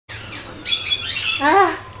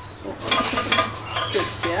Good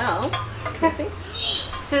girl. Cressi.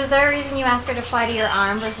 So is there a reason you ask her to fly to your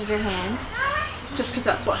arm versus your hand? Just because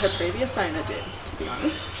that's what her previous owner did, to be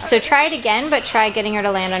honest. So try it again, but try getting her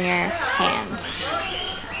to land on your hand.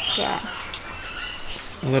 Yeah.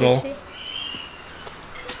 A little.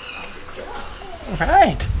 All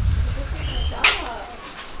right.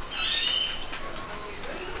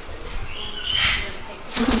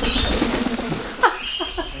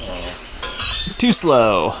 Too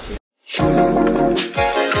slow.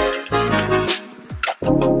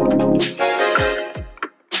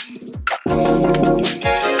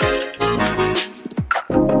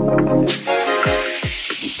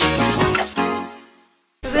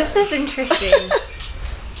 This is interesting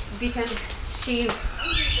because she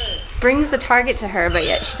brings the target to her, but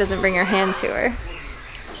yet she doesn't bring her hand to her.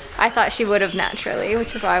 I thought she would have naturally,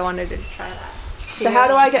 which is why I wanted to try that. So how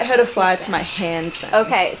do I get her to fly to my hand then?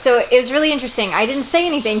 Okay, so it was really interesting. I didn't say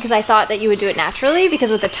anything because I thought that you would do it naturally,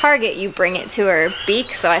 because with the target you bring it to her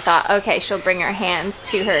beak, so I thought, okay, she'll bring her hands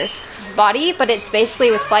to her body, but it's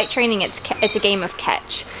basically with flight training, it's a game of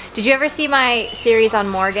catch. Did you ever see my series on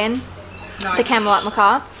Morgan? No. The Camelot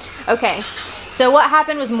Macaw? Okay. So what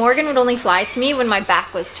happened was Morgan would only fly to me when my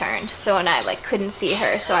back was turned, so when I like couldn't see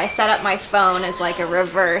her. So I set up my phone as like a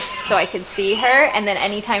reverse so I could see her, and then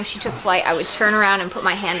anytime she took flight I would turn around and put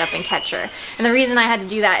my hand up and catch her. And the reason I had to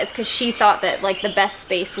do that is because she thought that like the best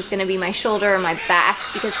space was going to be my shoulder or my back,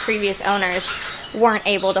 because previous owners weren't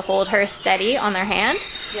able to hold her steady on their hand.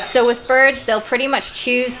 Yeah. So with birds, they'll pretty much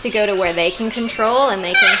choose to go to where they can control and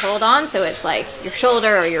they can hold on, so it's like your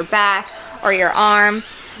shoulder or your back or your arm.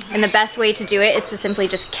 And the best way to do it is to simply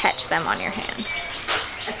just catch them on your hand.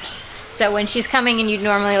 Okay. So when she's coming and you'd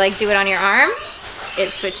normally like do it on your arm,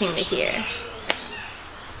 it's switching to here.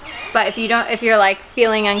 But if you're like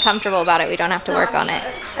feeling uncomfortable about it, we don't have to work on it.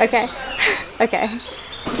 Okay. Okay.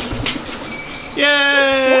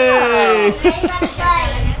 Yay!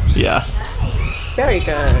 Yeah. Very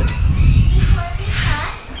good.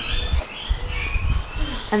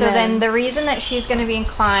 So then the reason that she's going to be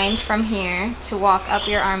inclined from here to walk up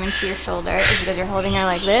your arm into your shoulder is because you're holding her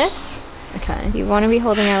like this. Okay. You want to be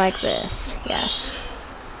holding her like this. Yes.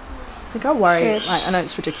 I think I worry, like, I know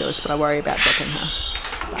it's ridiculous, but I worry about dropping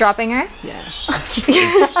her. Dropping her? Yeah.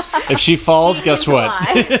 If she falls, guess what?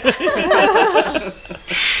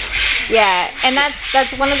 Yeah, and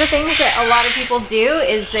that's one of the things that a lot of people do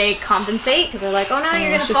is they compensate because they're like, oh no,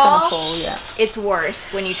 you're gonna fall. Yeah. It's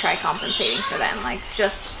worse when you try compensating for them, like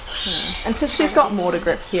just. Yeah. And because she's got more to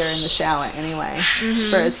grip here in the shower anyway,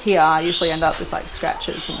 whereas here I usually end up with like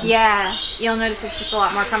scratches. And yeah, you'll notice it's just a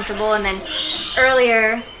lot more comfortable. And then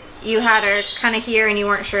earlier you had her kind of here and you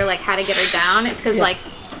weren't sure like how to get her down. It's because like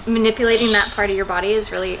manipulating that part of your body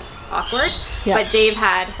is really awkward. Yeah. But Dave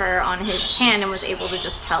had her on his hand and was able to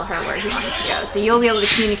just tell her where he wanted to go. So you'll be able to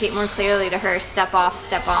communicate more clearly to her, step off,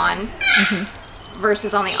 step on.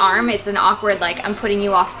 Versus on the arm, it's an awkward, like, I'm putting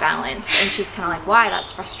you off balance. And she's kind of like, why?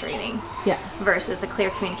 That's frustrating. Yeah. Versus a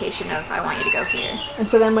clear communication of, I want you to go here. And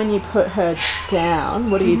so then when you put her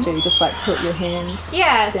down, what do you do? Just like tilt your hand?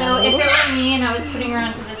 Yeah, so if it were me and I was putting her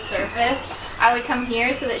onto this surface, I would come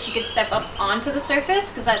here so that she could step up onto the surface,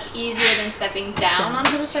 because that's easier than stepping down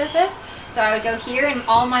onto the surface. So I would go here and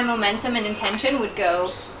all my momentum and intention would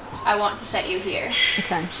go, I want to set you here.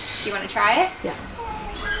 Okay. Do you want to try it? Yeah.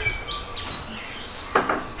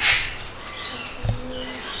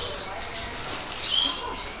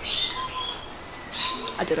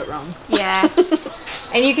 I did it wrong. Yeah.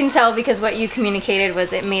 And you can tell because what you communicated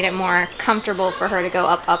was it made it more comfortable for her to go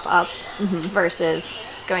up, up, up versus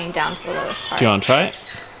going down to the lowest part. Do you want to try it?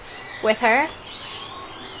 With her? I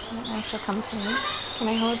don't know if she'll come to me. Can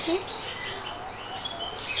I hold you?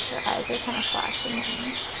 Her eyes are kind of flashing at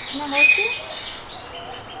me. Can I hold you?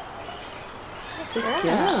 Good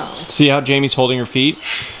girl. See how Jamie's holding her feet?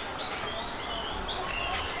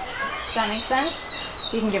 Does that make sense?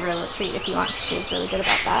 You can give her a little treat if you want. She's really good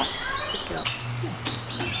about that. Good girl.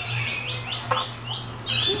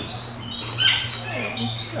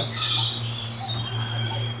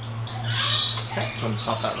 Okay, I'm going to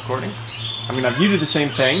stop that recording. I mean, you do the same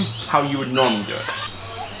thing, how you would normally do it.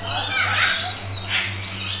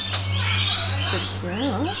 Good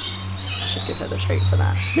girl. I should give her the treat for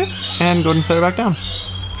that. Yep. And go ahead and set her back down.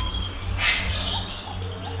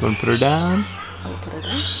 Go and put her down. I'll put her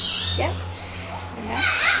down. Yep. Yeah.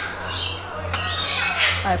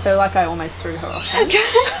 I feel like I almost threw her off.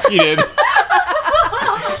 You did.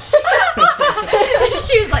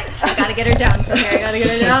 She was like, I gotta get her down from here. I gotta get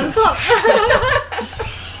her down. Flop.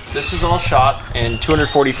 This is all shot in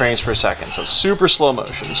 240 frames per second, so it's super slow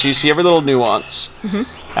motion. So you see every little nuance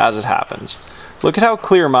as it happens. Look at how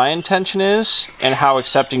clear my intention is and how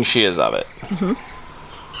accepting she is of it.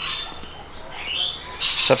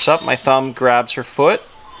 Steps up, my thumb grabs her foot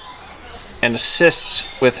and assists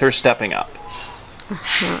with her stepping up.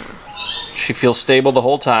 She feels stable the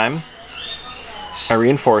whole time. I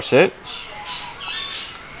reinforce it.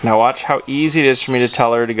 Now watch how easy it is for me to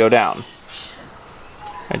tell her to go down.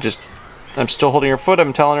 I'm still holding her foot,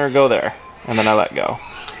 I'm telling her to go there, and then I let go.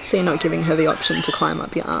 So you're not giving her the option to climb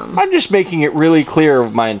up your arm? I'm just making it really clear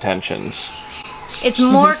of my intentions. It's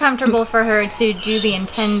more comfortable for her to do the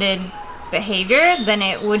intended behavior than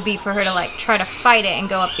it would be for her to like try to fight it and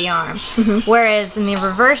go up the arm. Whereas in the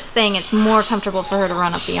reverse thing, it's more comfortable for her to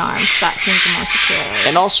run up the arm. So that seems the more secure.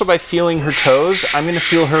 And also by feeling her toes, I'm going to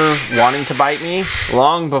feel her wanting to bite me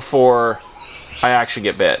long before I actually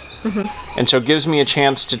get bit. And so it gives me a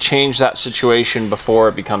chance to change that situation before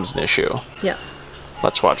it becomes an issue. Yeah.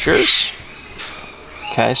 Let's watch yours.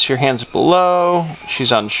 Okay, so your hand's below.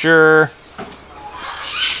 She's unsure.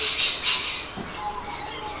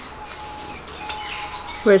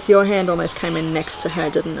 Whereas your hand almost came in next to her,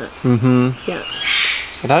 didn't it? Yeah.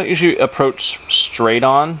 I don't usually approach straight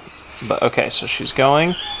on, but okay, so she's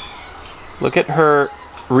going. Look at her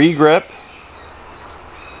regrip.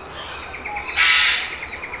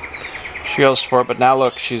 She goes for it, but now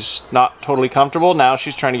look, she's not totally comfortable. Now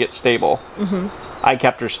she's trying to get stable. I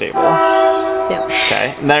kept her stable. Yeah.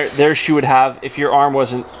 Okay, and there she would have, if your arm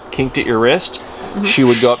wasn't kinked at your wrist, she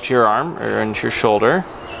would go up to your arm or into your shoulder.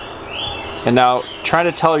 And now try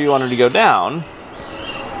to tell her you want her to go down.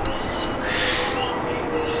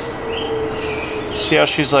 See how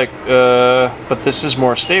she's like, but this is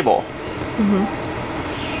more stable.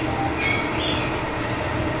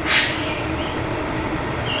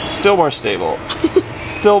 Still more stable.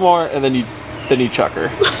 Still more, and then you chuck her.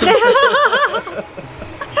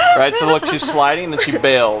 Right, so look, she's sliding, and then she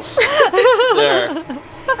bails. There.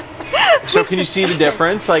 So can you see the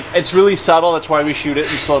difference? Like, it's really subtle, that's why we shoot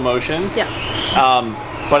it in slow motion. Yeah.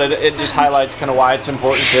 But it just highlights kind of why it's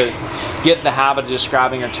important to get in the habit of just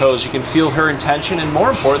grabbing her toes. You can feel her intention, and more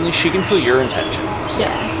importantly, she can feel your intention.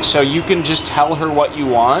 Yeah. So you can just tell her what you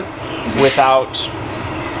want without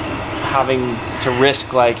having to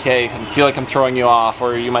risk, like, hey, I feel like I'm throwing you off,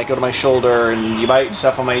 or you might go to my shoulder and you might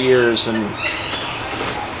stuff on my ears, and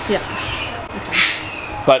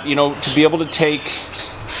but you know, to be able to take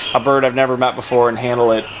a bird I've never met before and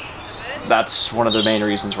handle it, that's one of the main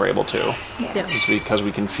reasons we're able to. Is because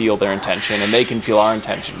we can feel their intention and they can feel our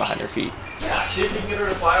intention behind their feet. Yeah, see if you can get her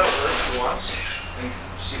to fly over if she wants. And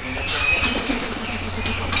see if you can get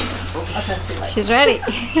her. She's ready.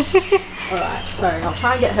 Alright, so I'll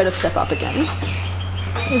try and get her to step up again.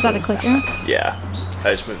 Is that a clicker? Yeah,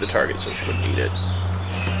 I just moved the target so she wouldn't eat it.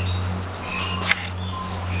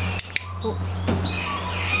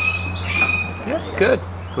 Yeah, good. Go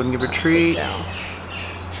ahead and give her a treat.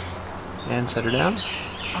 And set her down.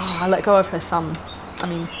 Oh, I let go of her thumb. I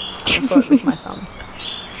mean, her foot with my thumb.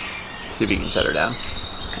 See if you can set her down.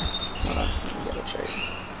 Okay, hold on. Let me get a treat.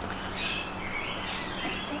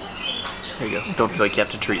 There you go. Don't feel like you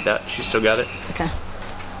have to treat that. She's still got it. Okay.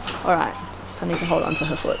 Alright, so I need to hold on to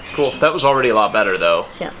her foot. Cool. That was already a lot better though.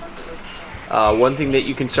 Yeah. One thing that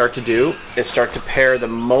you can start to do is start to pair the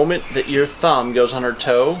moment that your thumb goes on her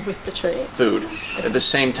toe With the treat. food at the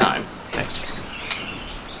same time. Thanks.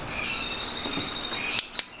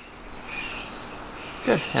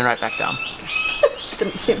 Good. And right back down. She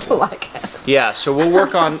didn't seem to like it. Yeah, so we'll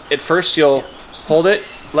work on, at first you'll hold it,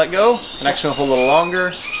 let go, next one hold a little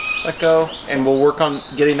longer, let go, and we'll work on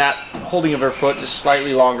getting that holding of her foot just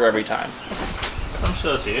slightly longer every time. I'm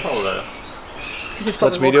sure she hold it.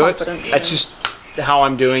 Lets me do it. That's just how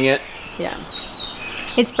I'm doing it. Yeah.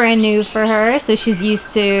 It's brand new for her, so she's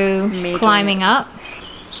used to climbing up.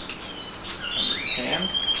 Hand.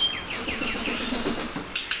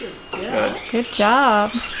 Yeah. Good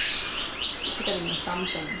job. Getting the thumb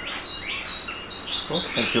thing. Cool.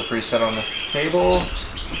 And feel free to set on the table.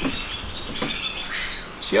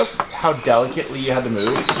 See how delicately you had to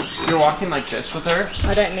move? You're walking like this with her.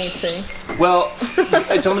 I don't need to. Well,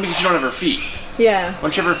 it's only because you don't have her feet. Yeah.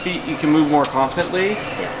 Once you have her feet, you can move more confidently.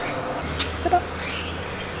 Yeah. Ta-da.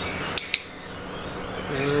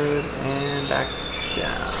 Good, and back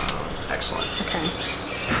down. Excellent. Okay.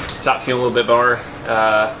 Does that feel a little bit more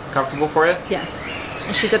comfortable for you? Yes.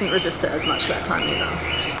 And she didn't resist it as much that time either.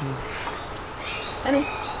 Penny.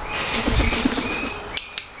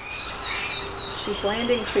 She's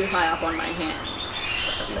landing too high up on my hand.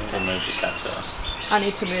 You need to move to catch her. I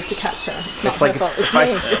need to move to catch her. It's not It's her like fault. It's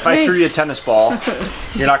if I threw you a tennis ball,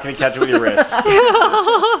 you're not going to catch it with your wrist.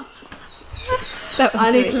 That was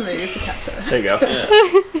I need sweet. to move to catch her. There you go. Yeah.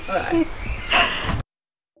 Alright.